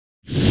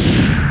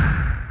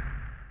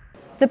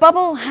The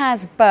bubble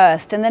has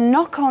burst and the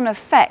knock-on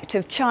effect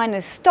of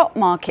China's stock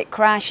market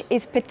crash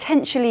is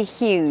potentially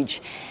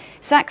huge.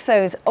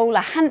 Saxo's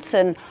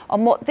Hansen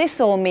on what this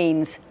all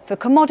means for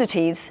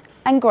commodities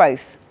and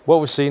growth. What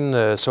we've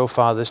seen so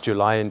far this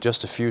July in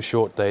just a few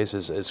short days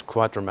is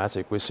quite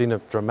dramatic. We've seen a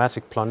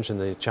dramatic plunge in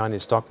the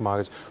Chinese stock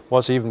market.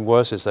 What's even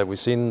worse is that we've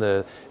seen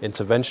the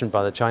intervention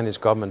by the Chinese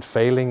government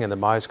failing and the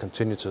markets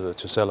continue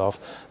to sell off.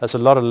 There's a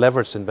lot of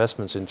leveraged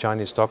investments in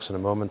Chinese stocks at the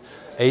moment.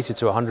 80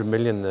 to 100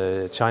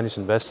 million Chinese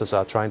investors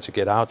are trying to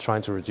get out,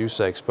 trying to reduce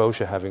their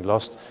exposure, having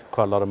lost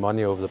quite a lot of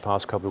money over the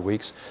past couple of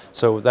weeks.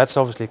 So that's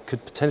obviously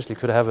potentially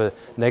could have a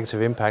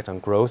negative impact on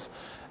growth.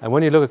 And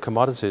when you look at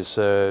commodities,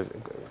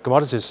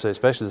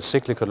 especially the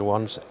cyclical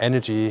ones,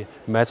 energy,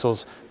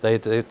 metals,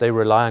 they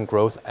rely on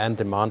growth and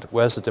demand.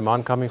 Where's the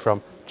demand coming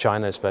from?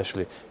 China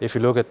especially. If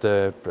you look at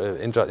the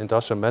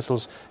industrial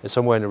metals, it's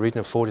somewhere in the region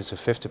of 40 to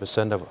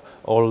 50% of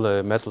all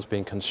metals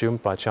being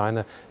consumed by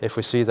China. If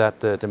we see that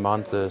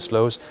demand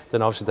slows,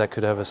 then obviously that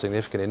could have a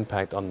significant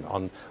impact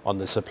on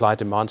the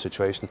supply-demand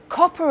situation.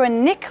 Copper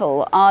and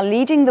nickel are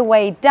leading the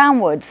way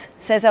downwards,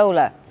 says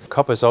Ola.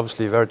 Copper is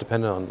obviously very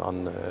dependent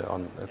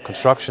on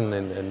construction,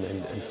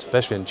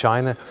 especially in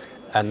China,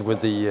 and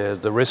with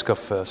the risk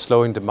of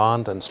slowing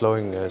demand and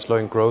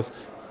slowing growth,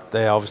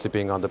 they are obviously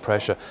being under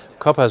pressure.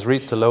 Copper has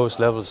reached the lowest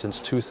level since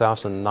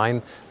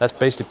 2009. That's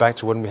basically back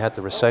to when we had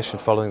the recession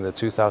following the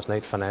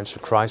 2008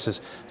 financial crisis.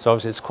 So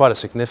obviously it's quite a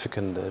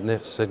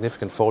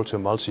significant fall to a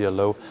multi-year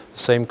low. The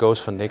same goes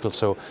for nickel.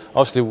 So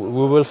obviously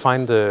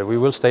we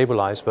will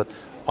stabilize, but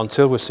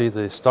until we see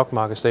the stock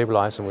market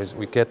stabilize and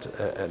we get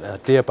an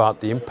idea about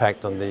the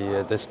impact on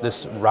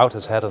this rout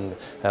has had on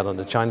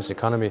the Chinese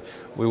economy,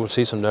 we will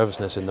see some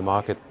nervousness in the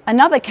market.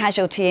 Another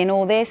casualty in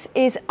all this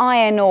is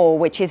iron ore,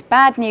 which is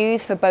bad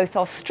news for both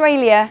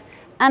Australia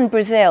and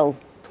Brazil.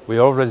 We've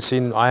already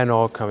seen iron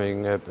ore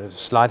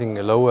sliding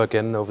lower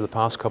again over the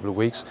past couple of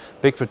weeks.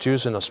 Big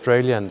producers in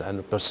Australia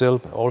and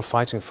Brazil all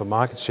fighting for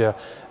market share.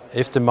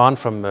 If demand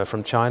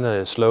from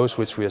China slows,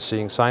 which we are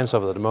seeing signs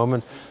of at the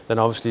moment, then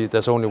obviously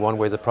there's only one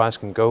way the price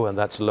can go, and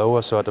that's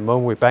lower. So at the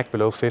moment we're back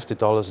below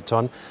 $50 a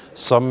ton.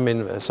 Some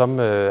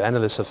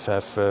analysts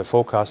have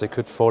forecast it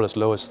could fall as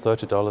low as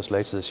 $30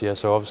 later this year.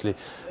 So obviously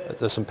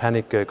there's some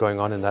panic going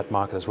on in that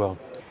market as well.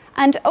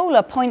 And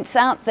Ola points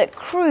out that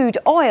crude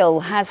oil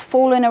has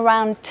fallen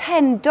around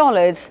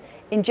 $10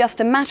 in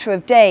just a matter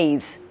of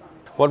days.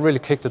 What really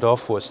kicked it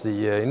off was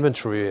the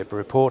inventory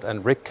report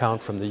and rig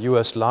count from the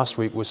US last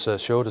week, which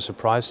showed a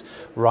surprise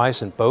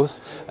rise in both.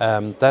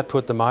 That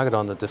put the market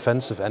on the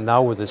defensive, and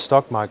now with the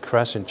stock market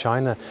crash in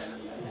China,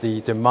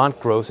 the demand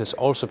growth is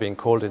also being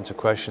called into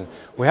question.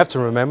 We have to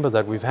remember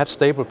that we've had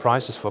stable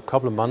prices for a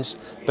couple of months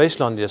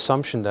based on the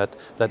assumption that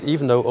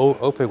even though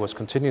OPEC was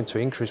continuing to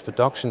increase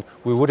production,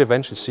 we would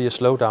eventually see a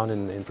slowdown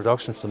in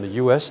production from the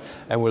US,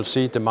 and we'll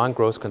see demand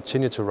growth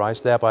continue to rise,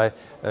 thereby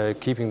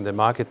keeping the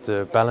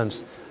market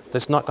balanced.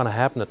 That's not going to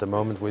happen at the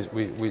moment.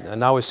 And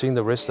now we're seeing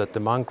the risk that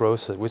demand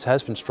growth, which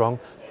has been strong,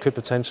 could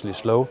potentially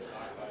slow,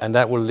 and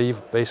that will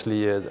leave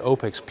basically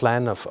OPEC's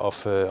plan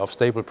of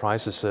stable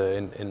prices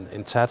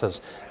in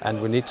tatters,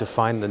 and we need to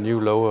find a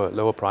new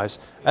lower price.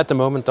 At the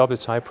moment,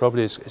 WTI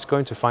probably is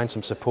going to find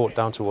some support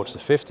down towards the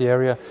 50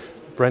 area,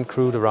 Brent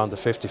crude around the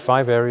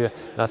 55 area,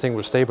 and I think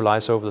will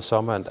stabilize over the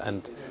summer.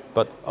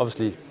 But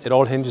obviously, it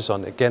all hinges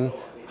on, again,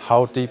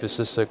 how deep is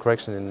this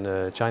correction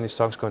in Chinese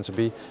stocks going to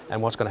be,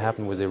 and what's going to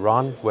happen with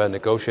Iran, where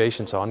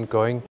negotiations are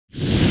ongoing.